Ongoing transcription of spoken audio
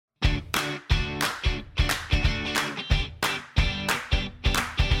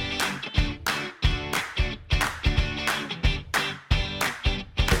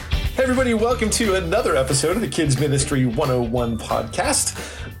everybody. Welcome to another episode of the Kids Ministry 101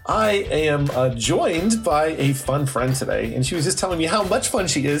 podcast. I am joined by a fun friend today, and she was just telling me how much fun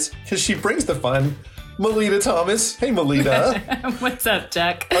she is because she brings the fun. Melita Thomas. Hey, Melita. What's up,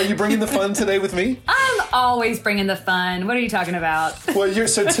 Chuck? Are you bringing the fun today with me? I'm always bringing the fun. What are you talking about? Well,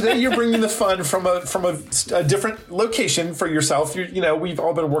 so today you're bringing the fun from a different location for yourself. We've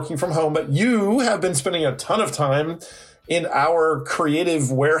all been working from home, but you have been spending a ton of time in our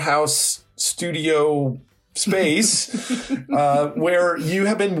creative warehouse studio space where you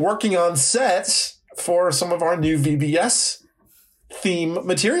have been working on sets for some of our new VBS theme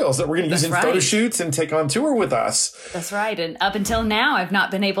materials that we're going to use in photo shoots and take on tour with us. That's right. And up until now, I've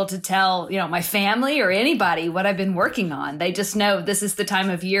not been able to tell, my family or anybody what I've been working on. They just know this is the time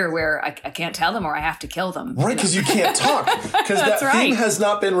of year where I can't tell them or I have to kill them. Right, because you can't talk. Because that theme has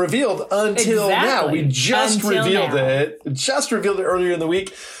not been revealed until now. We just revealed it. Just revealed it earlier in the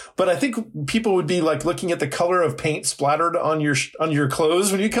week. But I think people would be like looking at the color of paint splattered on your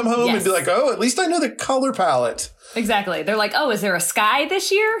clothes when you come home and be like, oh, at least I know the color palette. Exactly. They're like, oh, is there a sky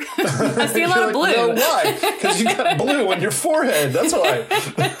this year? I see a lot of blue. Like, no, why? Because you got blue on your forehead. That's why.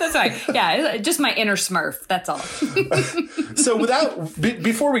 That's right. Yeah, just my inner Smurf. That's all. So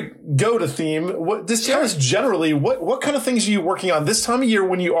before we go to theme, tell us generally, what kind of things are you working on this time of year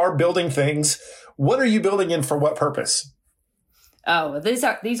when you are building things? What are you building in for what purpose? Oh, these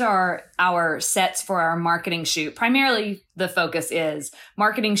are our sets for our marketing shoot. Primarily, the focus is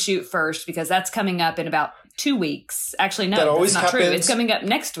marketing shoot first because that's coming up in about 2 weeks. Actually, no, that's not true. It's coming up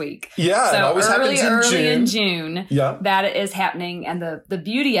next week. Yeah, so it always happens in June. Yeah, that is happening. And the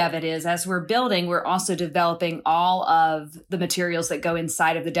beauty of it is, as we're building, we're also developing all of the materials that go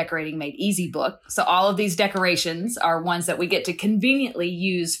inside of the Decorating Made Easy book. So all of these decorations are ones that we get to conveniently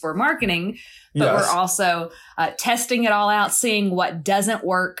use for marketing. But we're also testing it all out, seeing what doesn't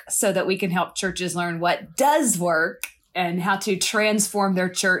work so that we can help churches learn what does work and how to transform their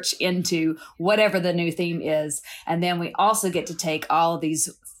church into whatever the new theme is. And then we also get to take all of these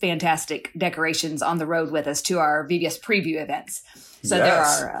fantastic decorations on the road with us to our VBS preview events. So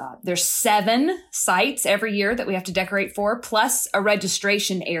there's 7 sites every year that we have to decorate for, plus a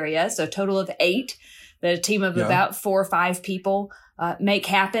registration area. So a total of 8 that a team of about 4 or 5 people make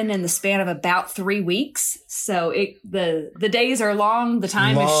happen in the span of about 3 weeks. So the days are long, the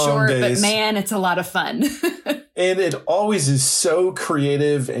time is short, but man, it's a lot of fun. And it always is so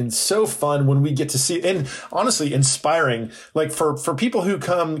creative and so fun when we get to see, and honestly inspiring, like for people who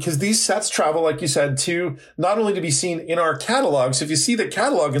come, because these sets travel, like you said, to not only to be seen in our catalog. So if you see the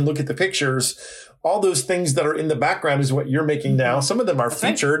catalog and look at the pictures, all those things that are in the background is what you're making now. Some of them are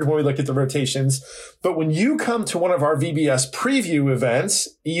featured when we look at the rotations. But when you come to one of our VBS preview events,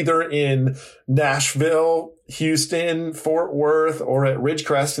 either in Nashville, Houston, Fort Worth, or at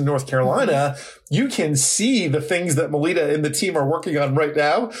Ridgecrest in North Carolina, you can see the things that Melita and the team are working on right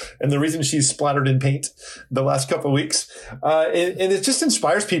now. And the reason she's splattered in paint the last couple of weeks. And it just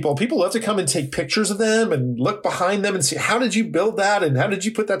inspires people. People love to come and take pictures of them and look behind them and see, how did you build that? And how did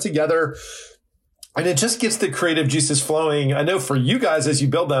you put that together? And it just gets the creative juices flowing. I know for you guys as you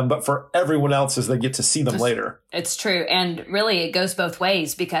build them, but for everyone else as they get to see them later. It's true. And really, it goes both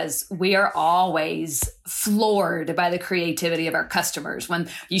ways because we are always floored by the creativity of our customers. When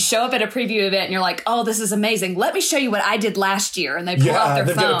you show up at a preview event and you're like, oh, this is amazing. Let me show you what I did last year. And they pull out their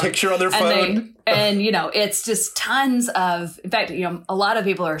phone. They've got a picture on their phone. And it's just tons of, in fact, a lot of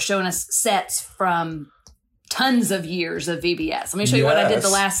people are showing us sets from tons of years of VBS. Let me show you what I did the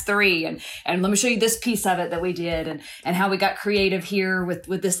last 3 and let me show you this piece of it that we did and how we got creative here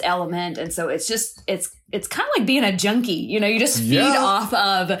with this element. And so it's kind of like being a junkie, you just feed off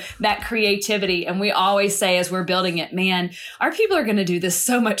of that creativity. And we always say as we're building it, man, our people are going to do this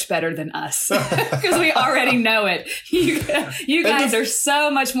so much better than us because we already know it. You guys are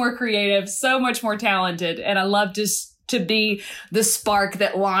so much more creative, so much more talented. And I love to be the spark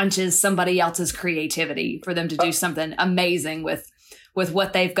that launches somebody else's creativity for them to do something amazing with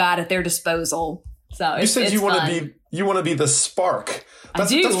what they've got at their disposal. So you said you want to be the spark.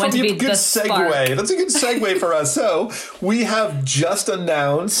 That's a good segue. That's a good segue for us. So we have just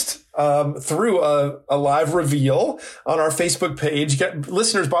announced through a live reveal on our Facebook page.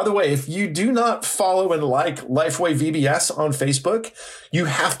 Listeners, by the way, if you do not follow and like Lifeway VBS on Facebook, you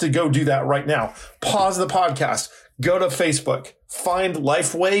have to go do that right now. Pause the podcast. Go to Facebook, find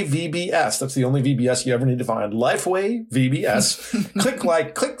Lifeway VBS. That's the only VBS you ever need to find. Lifeway VBS. Click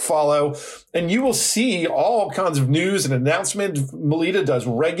like, click follow, and you will see all kinds of news and announcements. Melita does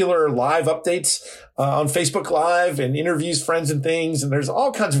regular live updates on Facebook Live and interviews friends and things. And there's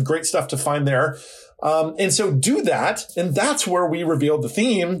all kinds of great stuff to find there. And so do that. And that's where we revealed the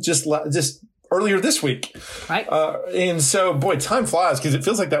theme just earlier this week. Right. And so, boy, time flies because it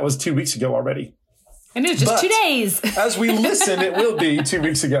feels like that was 2 weeks ago already. And it was just 2 days. As we listen, it will be 2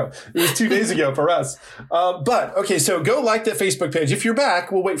 weeks ago. It was 2 days ago for us. But, okay, so go like that Facebook page. If you're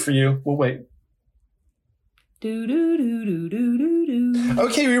back, we'll wait for you. We'll wait. Okay,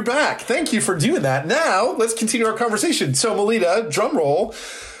 we're back. Thank you for doing that. Now, let's continue our conversation. So, Melita, drum roll.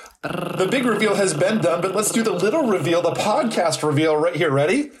 The big reveal has been done, but let's do the little reveal, the podcast reveal right here.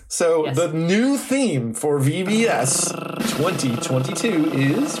 Ready? So yes. The new theme for VBS 2022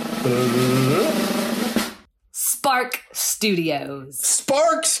 is Spark Studios.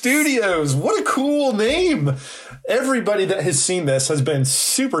 Spark Studios. What a cool name. Everybody that has seen this has been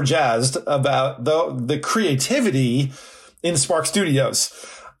super jazzed about the creativity in Spark Studios.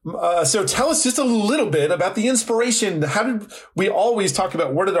 So tell us just a little bit about the inspiration. How did we always talk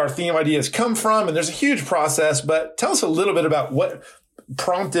about where did our theme ideas come from? And there's a huge process, but tell us a little bit about what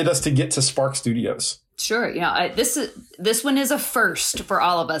prompted us to get to Spark Studios. Sure. Yeah. This one is a first for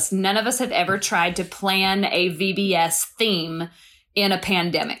all of us. None of us have ever tried to plan a VBS theme in a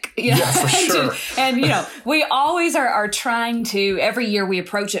pandemic. Yeah, for sure. And we always are trying to, every year we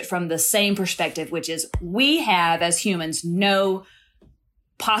approach it from the same perspective, which is we have as humans no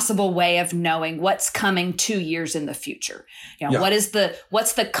possible way of knowing what's coming 2 years in the future.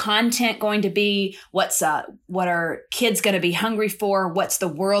 What's the content going to be? What are kids going to be hungry for? What's the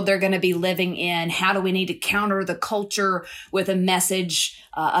world they're going to be living in? How do we need to counter the culture with a message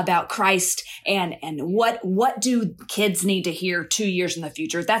about Christ? And what do kids need to hear 2 years in the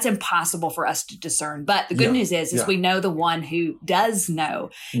future? That's impossible for us to discern. But the good news is we know the one who does know.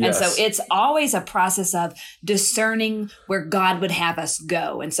 Yes. And so it's always a process of discerning where God would have us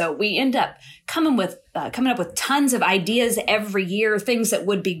go. And so we end up coming up with tons of ideas every year, things that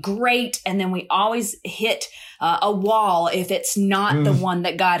would be great. And then we always hit a wall if it's not the one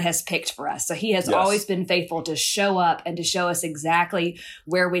that God has picked for us. So he has always been faithful to show up and to show us exactly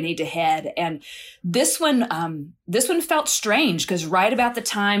where we need to head. And this one felt strange because right about the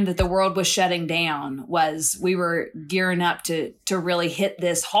time that the world was shutting down we were gearing up to really hit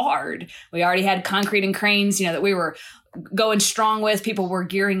this hard. We already had Concrete and Cranes, that we were going strong with. People were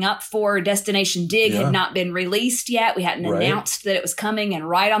gearing up for. Destination Dig had not been released yet. We hadn't announced that it was coming. And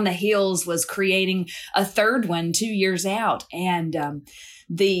right on the heels was creating a third one 2 years out. And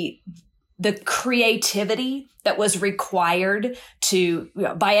the creativity that was required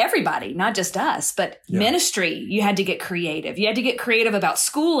by everybody, not just us, but ministry. You had to get creative. You had to get creative about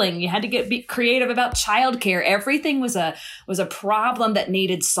schooling. You had to be creative about childcare. Everything was a problem that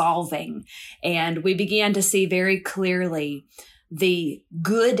needed solving. And we began to see very clearly the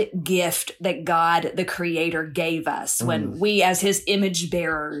good gift that God, the Creator, gave us when we, as his image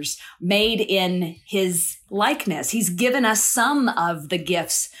bearers, made in his likeness. He's given us some of the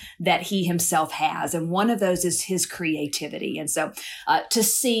gifts that he himself has. And one of those is his creativity. And so to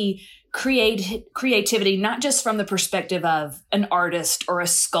see creativity, not just from the perspective of an artist or a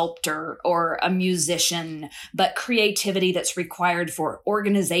sculptor or a musician, but creativity that's required for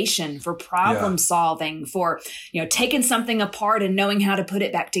organization, for problem solving, for, taking something apart and knowing how to put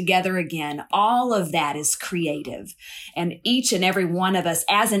it back together again. All of that is creative. And each and every one of us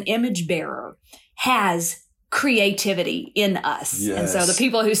as an image bearer has creativity in us. Yes. And so the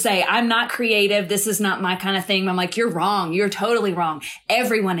people who say, I'm not creative, this is not my kind of thing, I'm like, you're wrong. You're totally wrong.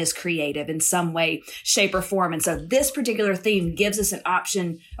 Everyone is creative in some way, shape, or form. And so this particular theme gives us an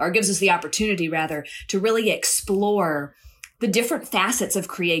option, or gives us the opportunity rather, to really explore the different facets of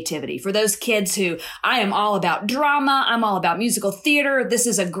creativity. For those kids who, I am all about drama, I'm all about musical theater, this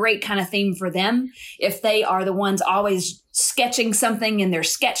is a great kind of theme for them. If they are the ones always sketching something in their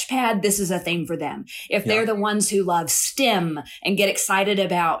sketch pad, this is a theme for them. If they're the ones who love STEM and get excited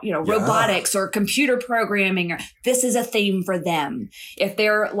about, robotics or computer programming, this is a theme for them. If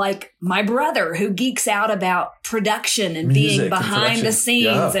they're like my brother who geeks out about production and being behind the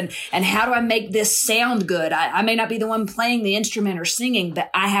scenes and how do I make this sound good? I may not be the one playing the instrument or singing, but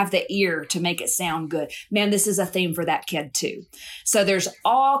I have the ear to make it sound good. Man, this is a theme for that kid too. So there's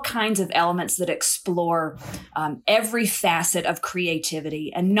all kinds of elements that explore every facet of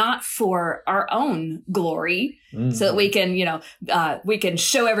creativity, and not for our own glory, so that we can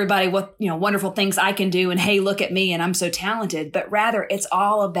show everybody what, wonderful things I can do and hey, look at me and I'm so talented. But rather it's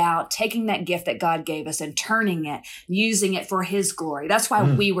all about taking that gift that God gave us and turning it, using it for his glory. That's why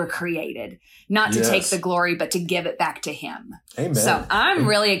we were created, not to take the glory, but to give it back to him. Amen. So I'm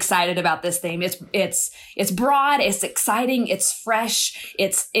really excited about this theme. It's broad, it's exciting, it's fresh,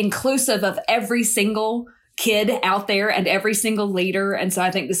 it's inclusive of every single kid out there and every single leader. And so I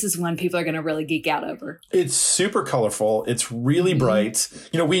think this is one people are going to really geek out over. It's super colorful. It's really bright.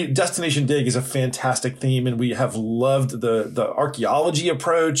 Destination Dig is a fantastic theme, and we have loved the archaeology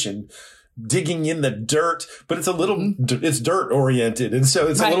approach and digging in the dirt, but it's a little, it's dirt oriented. And so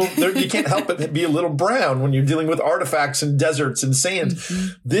it's a little, you can't help but be a little brown when you're dealing with artifacts and deserts and sand.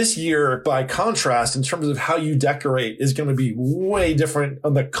 This year, by contrast, in terms of how you decorate, is going to be way different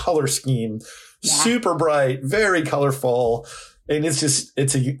on the color scheme. Super bright, very colorful. And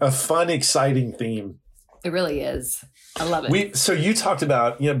it's a fun, exciting theme. It really is. I love it. So you talked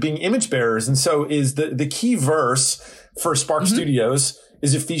about, being image bearers. And so is the key verse for Spark Studios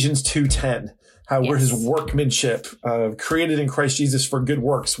is Ephesians 2:10, how we're his workmanship, created in Christ Jesus for good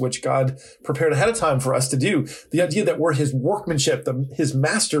works, which God prepared ahead of time for us to do. The idea that we're his workmanship, his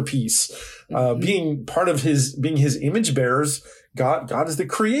masterpiece, being his image bearers. God is the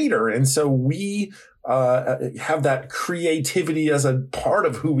creator. And so we have that creativity as a part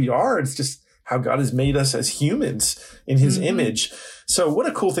of who we are. It's just how God has made us as humans in his image. So what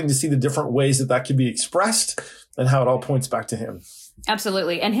a cool thing to see the different ways that can be expressed and how it all points back to him.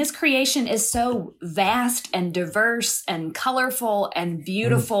 Absolutely. And his creation is so vast and diverse and colorful and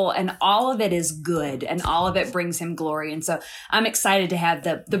beautiful, and all of it is good, and all of it brings him glory. And so I'm excited to have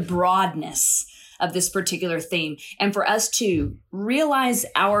the broadness of this particular theme, and for us to realize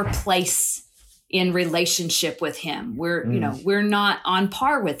our place in relationship with him. We're not on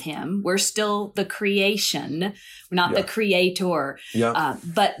par with him. We're still the creation. We're not the creator.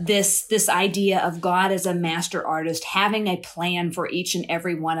 But this idea of God as a master artist, having a plan for each and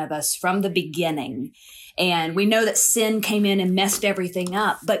every one of us from the beginning. And we know that sin came in and messed everything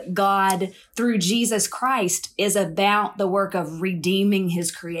up, but God, through Jesus Christ, is about the work of redeeming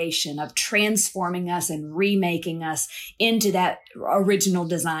his creation, of transforming us and remaking us into that original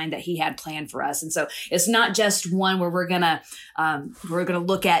design that he had planned for us. And so it's not just one where we're gonna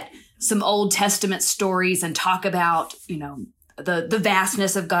look at some Old Testament stories and talk about, the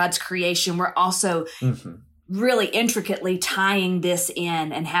vastness of God's creation. We're also really intricately tying this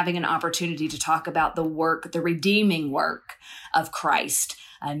in and having an opportunity to talk about the redeeming work of Christ,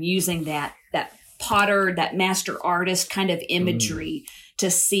 using that potter, that master artist kind of imagery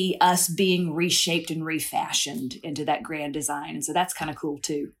to see us being reshaped and refashioned into that grand design. And so that's kind of cool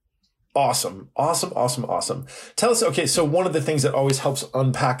too. Awesome. Tell us, okay, so one of the things that always helps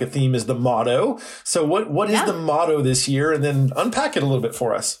unpack a theme is the motto. So what is the motto this year? And then unpack it a little bit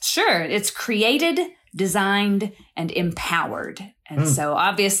for us. Sure. It's created, designed, and empowered. And so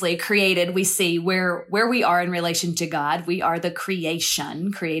obviously created, we see where we are in relation to God. We are the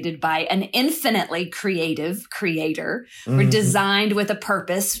creation created by an infinitely creative creator. We're designed with a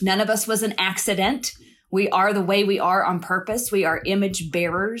purpose. None of us was an accident. We are the way we are on purpose. We are image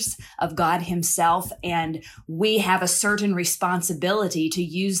bearers of God himself, and we have a certain responsibility to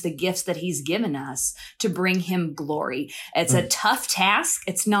use the gifts that he's given us to bring him glory. It's a tough task.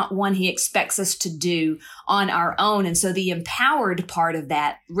 It's not one he expects us to do on our own. And so the empowered part of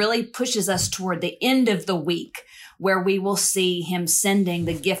that really pushes us toward the end of the week, where we will see him sending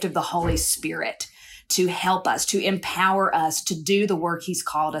the gift of the Holy Spirit to help us, to empower us to do the work he's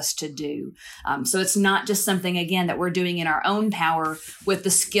called us to do. So it's not just something, again, that we're doing in our own power with the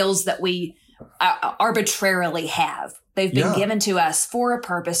skills that we arbitrarily have. They've been given to us for a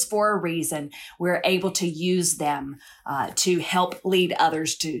purpose, for a reason. We're able to use them to help lead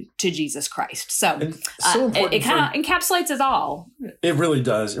others to Jesus Christ. So it kind of encapsulates it all. It really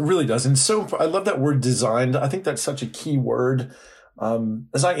does. It really does. And so I love that word designed. I think that's such a key word.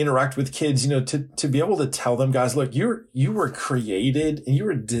 As I interact with kids, to be able to tell them, guys, look, you were created and you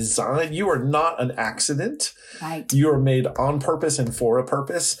were designed. You are not an accident. Right. You are made on purpose and for a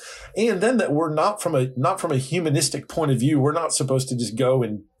purpose. And then that we're not from a humanistic point of view. We're not supposed to just go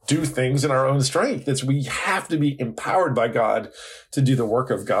and do things in our own strength. We have to be empowered by God to do the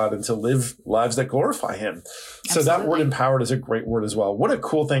work of God and to live lives that glorify him. Absolutely. So that word empowered is a great word as well. What a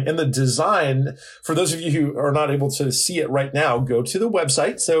cool thing. And the design, for those of you who are not able to see it right now, go to the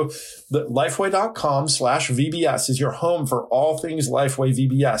website. So the lifeway.com/VBS is your home for all things Lifeway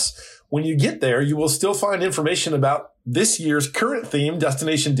VBS. When you get there, you will still find information about this year's current theme,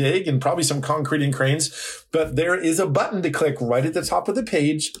 Destination Dig, and probably some concrete and cranes. But there is a button to click right at the top of the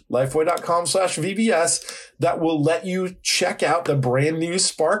page, lifeway.com/VBS, that will let you check out the brand new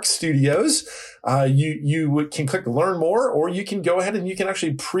Spark Studios. you can click learn more, or you can go ahead and you can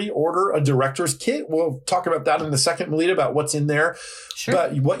actually pre-order a director's kit. We'll talk about that in a second, Melita, about what's in there. Sure.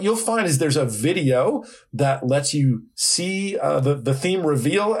 But what you'll find is there's a video that lets you see the theme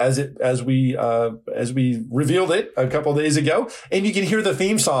reveal as we revealed it a couple of days ago, and you can hear the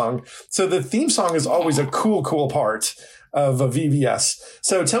theme song. So the theme song is always a cool part of a VBS.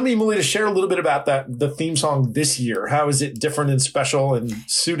 So tell me, Melita, share a little bit about the theme song this year. How is it different and special and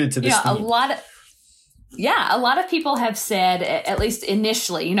suited to this theme? A lot of people have said, at least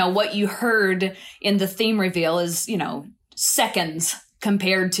initially, what you heard in the theme reveal is, seconds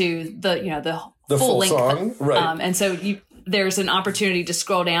compared to the full length song, right? And so there's an opportunity to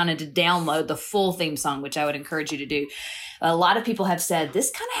scroll down and to download the full theme song, which I would encourage you to do. A lot of people have said this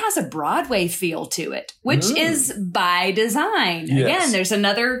kind of has a Broadway feel to it, which is by design. Yes. Again, there's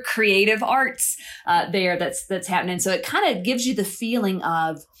another creative arts there that's happening. So it kind of gives you the feeling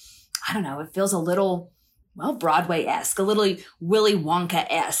of, I don't know, it feels a little, Broadway-esque, a little Willy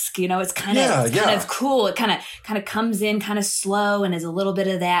Wonka-esque. It's kind of cool. It kind of comes in kind of slow and is a little bit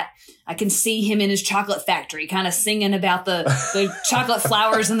of that. I can see him in his chocolate factory kind of singing about the chocolate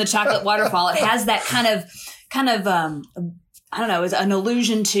flowers and the chocolate waterfall. It has that kind of I don't know, is an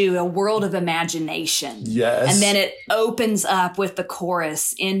allusion to a world of imagination. Yes. And then it opens up with the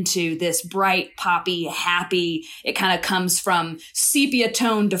chorus into this bright, poppy, happy. It kind of comes from sepia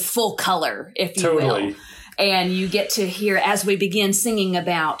tone to full color, if you will. And you get to hear, as we begin singing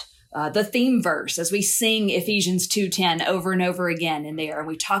about the theme verse, as we sing Ephesians 2:10 over and over again in there, and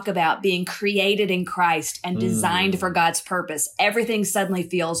we talk about being created in Christ and designed for God's purpose, everything suddenly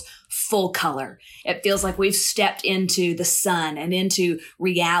feels full color. It feels like we've stepped into the sun and into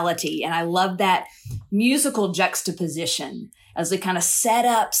reality. And I love that musical juxtaposition as we kind of set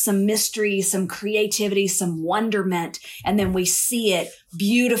up some mystery, some creativity, some wonderment, and then we see it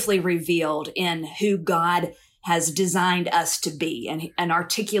beautifully revealed in who God has designed us to be, and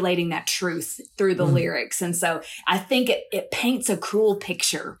articulating that truth through the lyrics. And so I think it paints a cool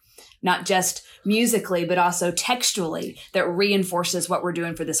picture, not just musically, but also textually, that reinforces what we're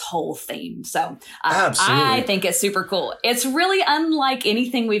doing for this whole theme. So I think it's super cool. It's really unlike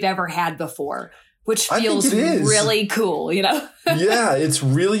anything we've ever had before, which feels really cool, Yeah, it's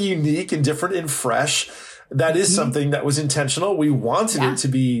really unique and different and fresh. That is something that was intentional. We wanted it to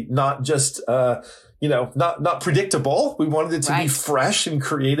be not just, not predictable. We wanted it to be fresh and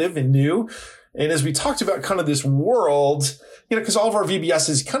creative and new. And as we talked about kind of this world, because all of our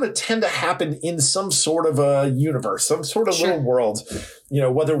VBSs kind of tend to happen in some sort of a universe, some sort of little world,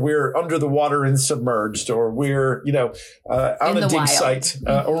 whether we're under the water and submerged, or we're, on a dig site,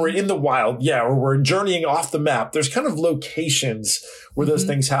 or we're in the wild. Yeah. Or we're journeying off the map. There's kind of locations where those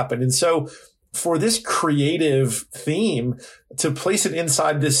things happen. And so for this creative theme to place it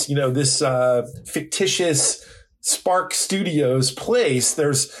inside this, this fictitious Spark Studios place,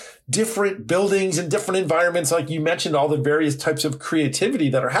 there's different buildings and different environments. Like you mentioned, all the various types of creativity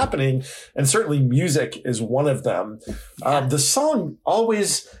that are happening. And certainly music is one of them. The song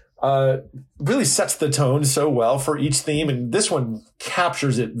always really sets the tone so well for each theme. And this one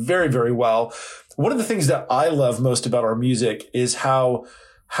captures it very, very well. One of the things that I love most about our music is how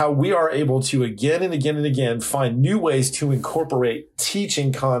we are able to again and again and again find new ways to incorporate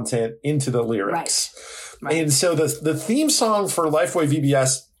teaching content into the lyrics. Right. And so the theme song for Lifeway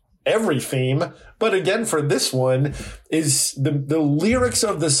VBS, every theme, but again for this one, is the lyrics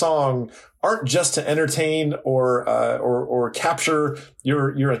of the song aren't just to entertain or capture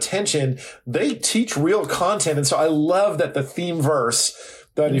your attention. They teach real content. And so I love that the theme verse,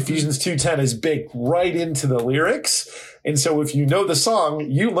 that Ephesians 2:10, is baked right into the lyrics. And so if you know the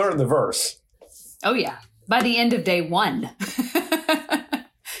song, you learn the verse. Oh, yeah. By the end of day one,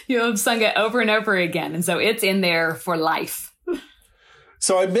 you'll have sung it over and over again. And so it's in there for life.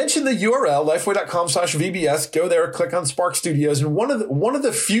 So I mentioned the URL, lifeway.com/VBS. Go there, click on Spark Studios. And one of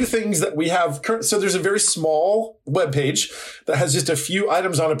the few things that we have, so there's a very small webpage that has just a few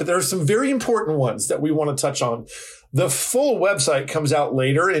items on it, but there are some very important ones that we want to touch on. The full website comes out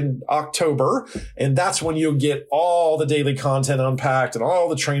later in October, and that's when you'll get all the daily content unpacked and all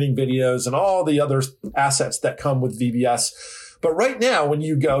the training videos and all the other assets that come with VBS. But right now, when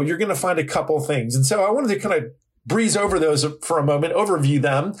you go, you're going to find a couple things. And so I wanted to kind of breeze over those for a moment, overview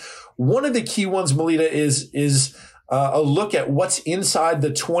them. One of the key ones, Melita, is a look at what's inside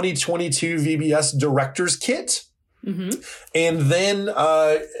the 2022 VBS Director's Kit. And then,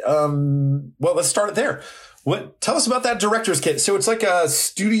 let's start it there. Tell us about that director's kit. So it's like a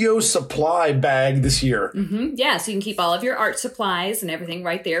studio supply bag this year. Mm-hmm. Yeah, so you can keep all of your art supplies and everything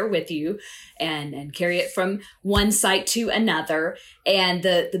right there with you and carry it from one site to another. And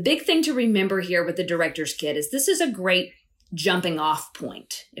the big thing to remember here with the director's kit is this is a great jumping off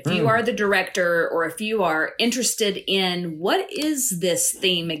point. If you are the director, or if you are interested in what is this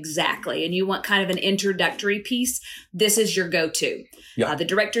theme exactly, and you want kind of an introductory piece, this is your go-to. Yeah. The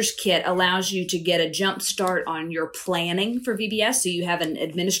director's kit allows you to get a jump start on your planning for VBS. So you have an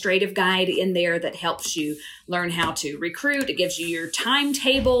administrative guide in there that helps you learn how to recruit. It gives you your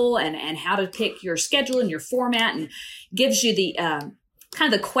timetable and how to pick your schedule and your format, and gives you the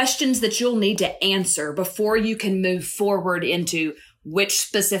kind of the questions that you'll need to answer before you can move forward into which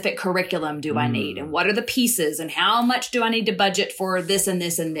specific curriculum do I need, and what are the pieces, and how much do I need to budget for this and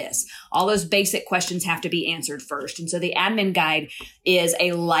this and this. All those basic questions have to be answered first. And so the admin guide is a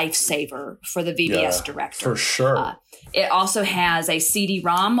lifesaver for the VBS director. For sure. It also has a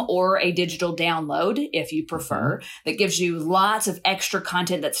CD-ROM or a digital download, if you prefer, that gives you lots of extra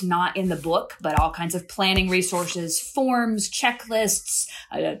content that's not in the book, but all kinds of planning resources, forms, checklists,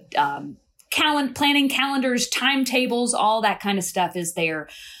 planning calendars, timetables, all that kind of stuff is there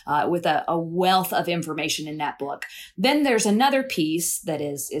with a wealth of information in that book. Then there's another piece that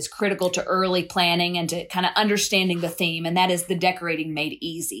is critical to early planning and to kind of understanding the theme, and that is the Decorating Made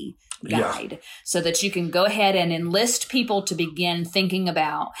Easy guide, so that you can go ahead and enlist people to begin thinking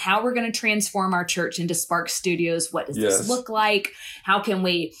about how we're going to transform our church into Spark Studios. What does this look like? How can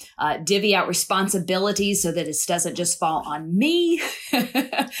we divvy out responsibilities so that it doesn't just fall on me?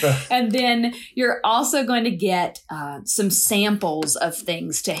 And then you're also going to get some samples of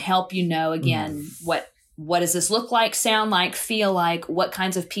things to help you know, again, what does this look like, sound like, feel like? What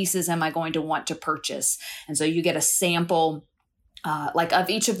kinds of pieces am I going to want to purchase? And so you get a sample like of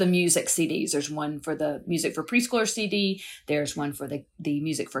each of the music CDs. There's one for the music for preschoolers CD. There's one for the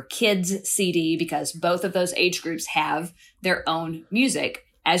music for kids CD, because both of those age groups have their own music.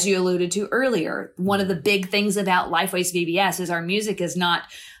 As you alluded to earlier, one of the big things about Lifeways VBS is our music is not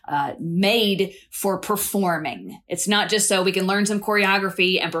made for performing. It's not just so we can learn some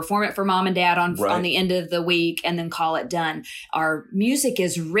choreography and perform it for mom and dad on the end of the week and then call it done. Our music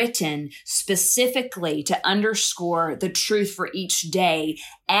is written specifically to underscore the truth for each day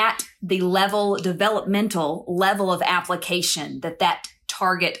at the developmental level of application that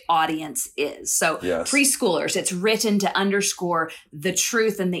target audience is. So preschoolers, it's written to underscore the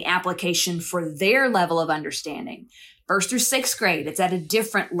truth and the application for their level of understanding. 1st through 6th grade, it's at a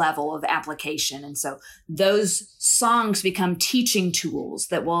different level of application. And so those songs become teaching tools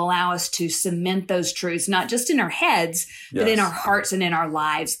that will allow us to cement those truths, not just in our heads, but in our hearts and in our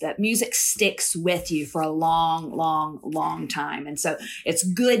lives. That music sticks with you for a long, long, long time. And so it's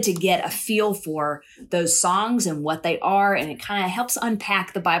good to get a feel for those songs and what they are. And it kind of helps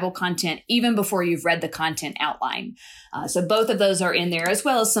unpack the Bible content even before you've read the content outline. So both of those are in there, as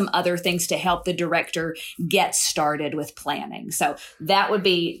well as some other things to help the director get started with planning. So that would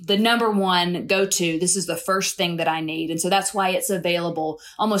be the number one go-to. This is the first thing that I need. And so that's why it's available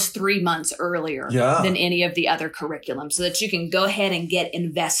almost 3 months earlier than any of the other curriculum, so that you can go ahead and get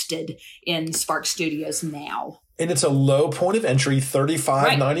invested in Spark Studios now. And it's a low point of entry,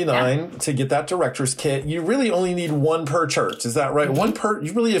 $35.99 to get that director's kit. You really only need one per church. Is that right? One per,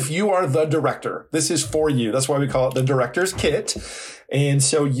 really, if you are the director, this is for you. That's why we call it the director's kit. And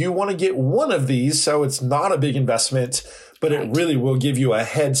so you want to get one of these, so it's not a big investment, but it really will give you a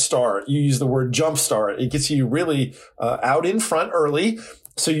head start. You use the word jump start. It gets you really out in front early,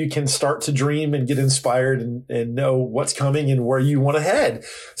 so you can start to dream and get inspired and know what's coming and where you want to head.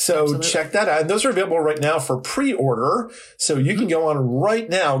 So check that out. And those are available right now for pre-order. So you can go on right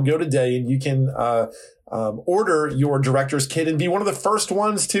now, go today, and you can order your director's kit and be one of the first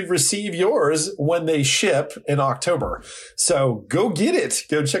ones to receive yours when they ship in October. So go get it.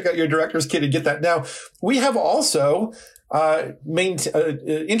 Go check out your director's kit and get that. Now, we have also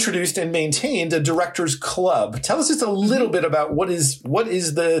introduced and maintained a director's club. Tell us just a little bit about what is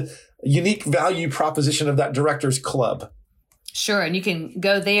the unique value proposition of that director's club. Sure. And you can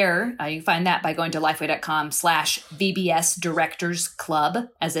go there. You can find that by going to lifeway.com/VBS Directors Club,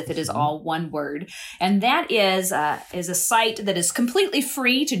 as if it is all one word. And that is a site that is completely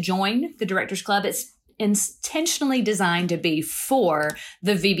free to join the Directors Club. It's intentionally designed to be for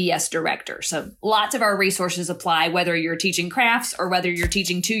the VBS director. So lots of our resources apply, whether you're teaching crafts or whether you're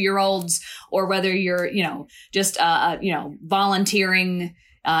teaching 2-year-olds or whether you're, just, volunteering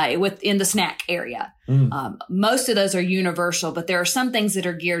within the snack area. Most of those are universal, but there are some things that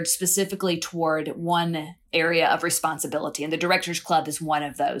are geared specifically toward one area of responsibility. And the Directors Club is one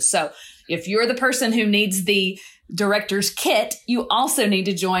of those. So, if you're the person who needs the director's kit, you also need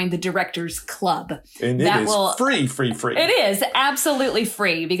to join the director's club. And it is free. It is absolutely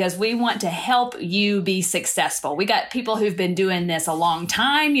free because we want to help you be successful. We got people who've been doing this a long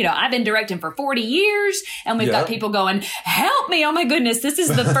time. You know, I've been directing for 40 years and we've got people going, help me. Oh my goodness. This is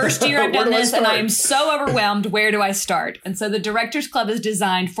the first year I've done this and I am so overwhelmed. Where do I start? And so the Director's Club is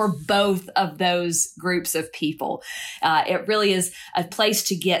designed for both of those groups of people. It really is a place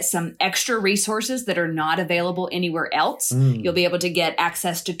to get some extra resources that are not available anywhere else. You'll be able to get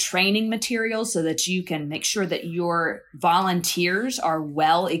access to training materials so that you can make sure that your volunteers are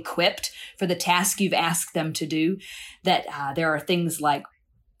well equipped for the task you've asked them to do. That there are things like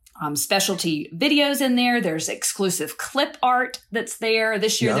specialty videos in there. There's exclusive clip art that's there.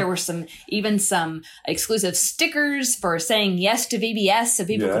 This year, there were some exclusive stickers for saying yes to VBS. So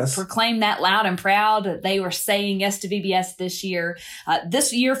people could proclaim that loud and proud that they were saying yes to VBS this year.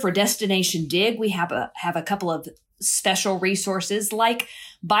 This year for Destination Dig, we have a couple of special resources like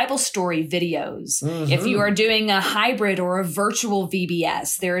Bible story videos. If you are doing a hybrid or a virtual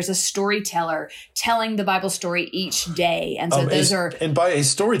VBS, there is a storyteller telling the Bible story each day. And so and by a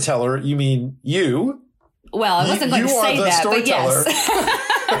storyteller, you mean you? Well, I wasn't going to say that, but yes.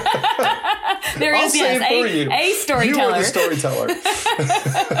 There is, a storyteller. You are the storyteller.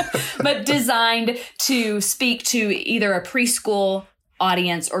 But designed to speak to either a preschool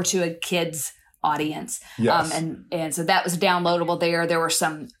audience or to a kid's audience. Yes. And so that was downloadable there. There were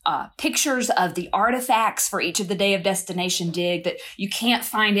some pictures of the artifacts for each of the Day of Destination Dig that you can't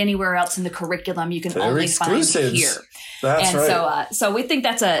find anywhere else in the curriculum. You can only find here. That's right. So we think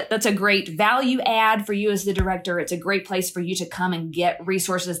that's a great value add for you as the director. It's a great place for you to come and get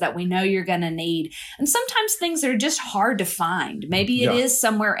resources that we know you're going to need. And sometimes things are just hard to find. Maybe it is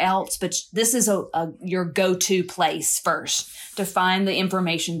somewhere else, but this is your go-to place first to find the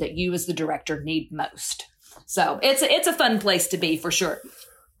information that you as the director need most. So it's a fun place to be for sure.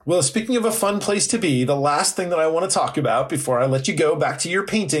 Well, speaking of a fun place to be, the last thing that I want to talk about before I let you go back to your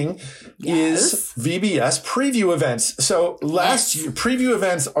painting is VBS preview events. So last year, preview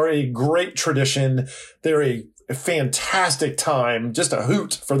events are a great tradition. They're a fantastic time, just a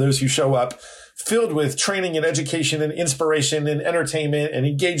hoot for those who show up, filled with training and education and inspiration and entertainment and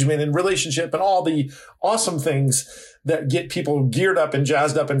engagement and relationship and all the awesome things that get people geared up and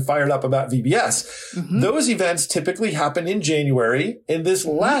jazzed up and fired up about VBS. Those events typically happen in January. And this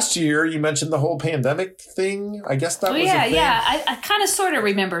last year, you mentioned the whole pandemic thing. I guess that was a thing. I kind of sort of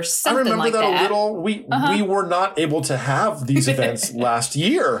remember something like that. I remember that a little. We were not able to have these events last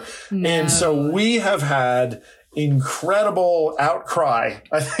year. No. And so we have had incredible outcry,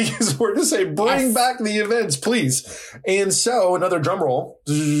 I think is word to say, bring back the events, please. And so They're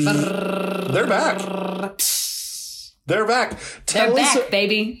back. They're back. They're back,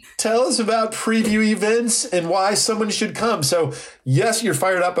 baby. Tell us about preview events and why someone should come. So, yes, you're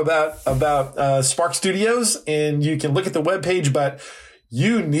fired up about Spark Studios, and you can look at the webpage, but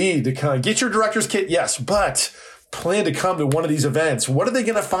you need to come. Get your director's kit, yes, but plan to come to one of these events. What are they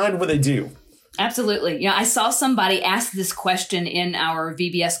going to find when they do? Absolutely. I saw somebody ask this question in our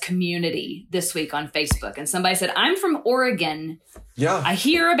VBS community this week on Facebook, and somebody said, I'm from Oregon. Yeah. I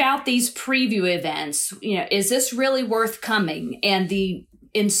hear about these preview events. Is this really worth coming? And the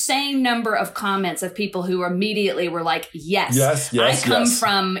insane number of comments of people who immediately were like, yes, I come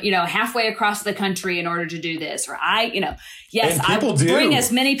from, halfway across the country in order to do this, or yes, I will bring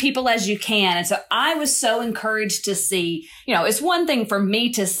as many people as you can. And so I was so encouraged to see, it's one thing for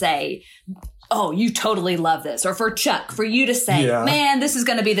me to say, oh, you totally love this. Or for Chuck, for you to say, man, this is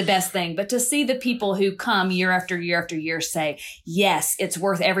going to be the best thing. But to see the people who come year after year after year say, yes, it's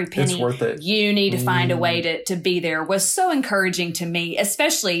worth every penny. It's worth it. You need to find a way to be there was so encouraging to me,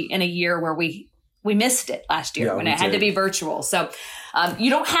 especially in a year where we missed it last year when it had to be virtual. So you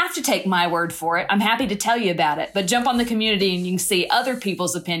don't have to take my word for it. I'm happy to tell you about it. But jump on the community and you can see other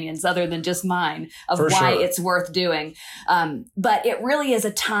people's opinions other than just mine of why it's worth doing. But it really is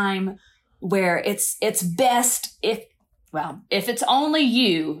a time where it's best if it's only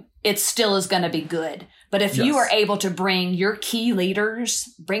you, it still is going to be good. But if you are able to bring your key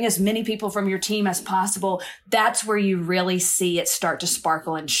leaders, bring as many people from your team as possible, that's where you really see it start to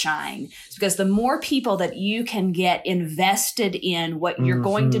sparkle and shine. It's because the more people that you can get invested in what you're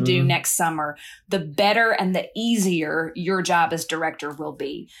going to do next summer, the better and the easier your job as director will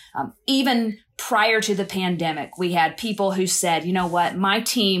be. Even prior to the pandemic, we had people who said, you know what, my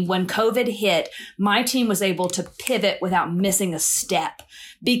team, when COVID hit, my team was able to pivot without missing a step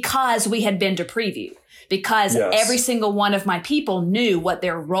because we had been to preview. because every single one of my people knew what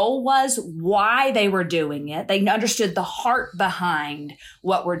their role was, why they were doing it. They understood the heart behind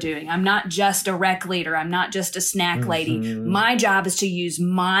what we're doing. I'm not just a rec leader. I'm not just a snack lady. My job is to use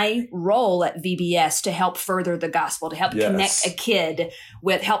my role at VBS to help further the gospel, to help connect a kid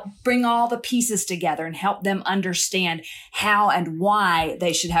with, help bring all the pieces together and help them understand how and why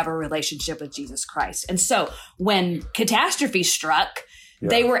they should have a relationship with Jesus Christ. And so when catastrophe struck,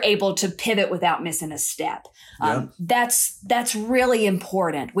 they were able to pivot without missing a step. That's really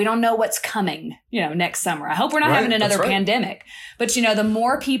important. We don't know what's coming, next summer. I hope we're not having another pandemic. But, the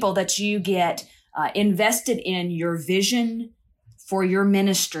more people that you get invested in your vision for your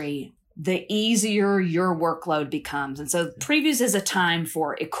ministry, the easier your workload becomes. And so Previews is a time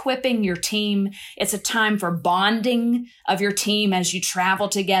for equipping your team. It's a time for bonding of your team as you travel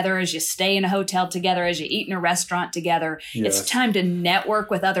together, as you stay in a hotel together, as you eat in a restaurant together. It's time to network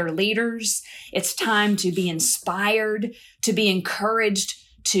with other leaders. It's time to be inspired, to be encouraged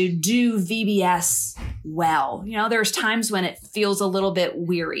to do VBS well. There's times when it feels a little bit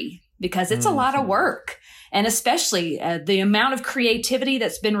weary because it's a lot of work. And especially the amount of creativity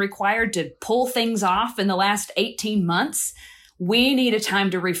that's been required to pull things off in the last 18 months, we need a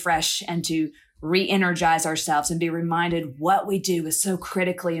time to refresh and to re-energize ourselves and be reminded what we do is so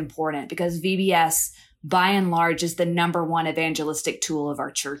critically important, because VBS, by and large, is the number one evangelistic tool of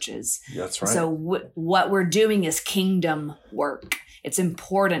our churches. That's right. So what we're doing is kingdom work. It's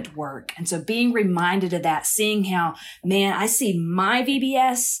important work. And so being reminded of that, seeing how, I see my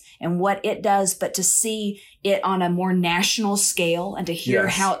VBS and what it does, but to see it on a more national scale and to hear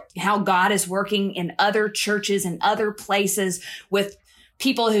how God is working in other churches and other places with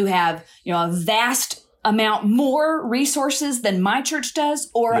people who have, a vast amount more resources than my church does,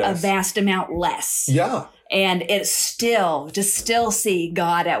 or a vast amount less. Yeah. And it's still see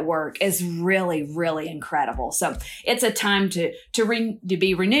God at work is really, really incredible. So it's a time to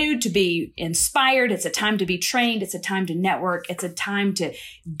be renewed, to be inspired. It's a time to be trained. It's a time to network. It's a time to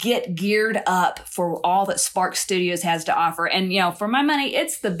get geared up for all that Spark Studios has to offer. And, for my money,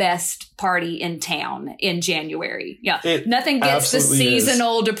 it's the best party in town in January. Nothing gets the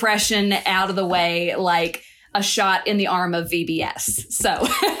seasonal depression out of the way like a shot in the arm of VBS. So,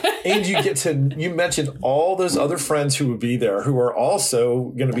 and you mentioned all those other friends who would be there, who are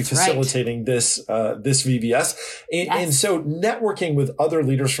also going to be facilitating this VBS. And so networking with other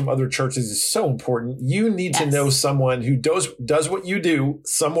leaders from other churches is so important. You need to know someone who does what you do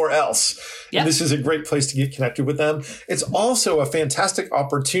somewhere else. And this is a great place to get connected with them. It's also a fantastic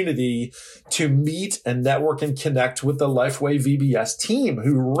opportunity to meet and network and connect with the Lifeway VBS team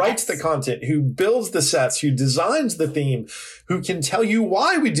who writes the content, who builds the sets, who designs the theme, who can tell you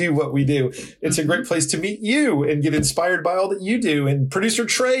why we do what we do. It's a great place to meet you and get inspired by all that you do. And producer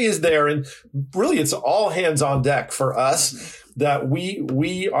Trey is there. And really, it's all hands on deck for us that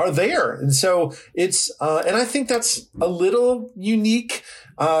we are there. And so it's, and I think that's a little unique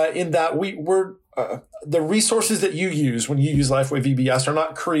in that we're the resources that you use when you use Lifeway VBS are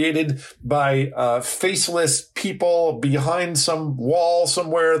not created by faceless people behind some wall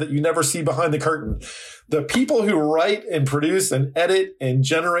somewhere that you never see behind the curtain. The people who write and produce and edit and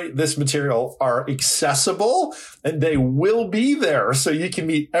generate this material are accessible, and they will be there. So you can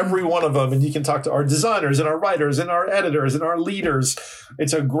meet every one of them, and you can talk to our designers and our writers and our editors and our leaders.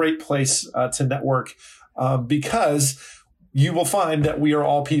 It's a great place to network because you will find that we are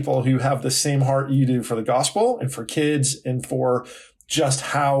all people who have the same heart you do for the gospel and for kids and for just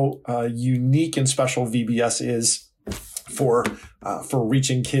how unique and special VBS is for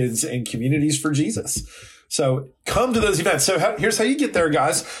reaching kids and communities for Jesus. So come to those events. So here's how you get there,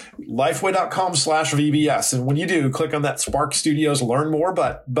 guys. Lifeway.com/VBS. And when you do, click on that Spark Studios Learn More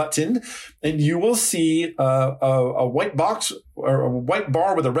button, and you will see a white box or a white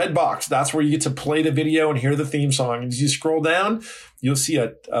bar with a red box. That's where you get to play the video and hear the theme song. And as you scroll down, you'll see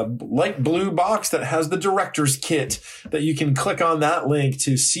a light blue box that has the director's kit that you can click on that link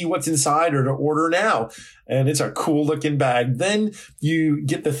to see what's inside or to order now. And it's a cool looking bag. Then you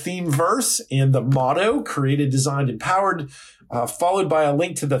get the theme verse and the motto, created, designed, empowered, followed by a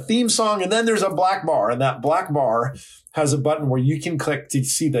link to the theme song. And then there's a black bar, and that black bar has a button where you can click to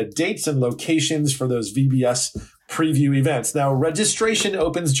see the dates and locations for those VBS preview events. Now, registration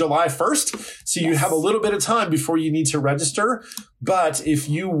opens July 1st, so you have a little bit of time before you need to register. But if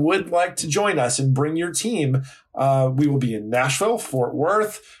you would like to join us and bring your team, we will be in Nashville, Fort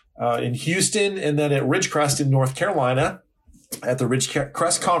Worth, in Houston, and then at Ridgecrest in North Carolina at the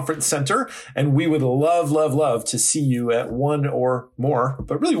Ridgecrest Conference Center. And we would love to see you at one or more,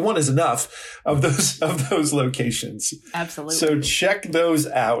 but really one is enough of those locations. Absolutely. So check those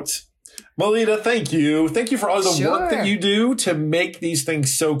out. Melita, thank you. Thank you for all the work that you do to make these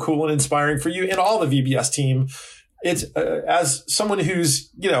things so cool and inspiring for you and all the VBS team. It's as someone who's,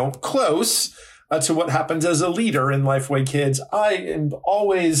 close to what happens as a leader in Lifeway Kids, I am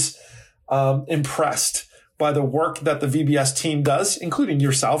always impressed by the work that the VBS team does, including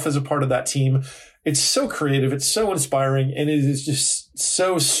yourself as a part of that team. It's so creative. It's so inspiring. And it is just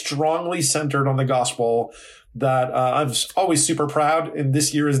so strongly centered on the gospel that I'm always super proud. And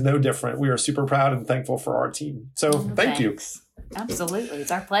this year is no different. We are super proud and thankful for our team. So thank you. Absolutely.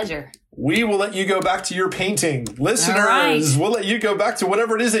 It's our pleasure. We will let you go back to your painting. Listeners, we'll let you go back to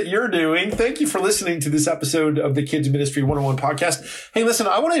whatever it is that you're doing. Thank you for listening to this episode of the Kids Ministry 101 podcast. Hey, listen,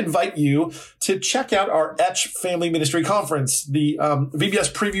 I want to invite you to check out our Etch Family Ministry Conference. The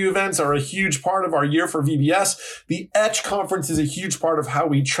VBS preview events are a huge part of our year for VBS. The Etch Conference is a huge part of how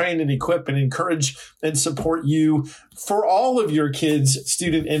we train and equip and encourage and support you for all of your kids'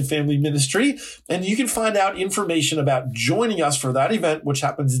 student and family ministry. And you can find out information about joining us for that event, which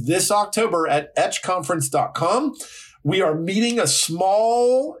happens this October at etchconference.com. We are meeting a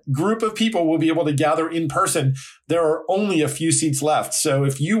small group of people we'll be able to gather in person. There are only a few seats left. So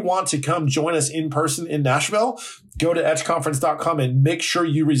if you want to come join us in person in Nashville, go to etchconference.com and make sure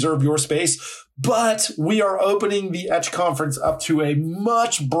you reserve your space. But we are opening the Etch Conference up to a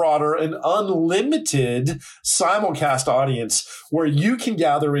much broader and unlimited simulcast audience where you can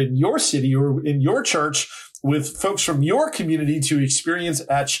gather in your city or in your church with folks from your community to experience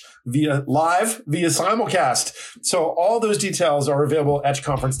Etch via simulcast. So all those details are available at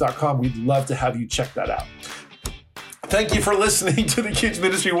etchconference.com. We'd love to have you check that out. Thank you for listening to the Kids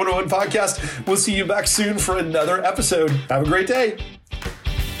Ministry 101 podcast. We'll see you back soon for another episode. Have a great day.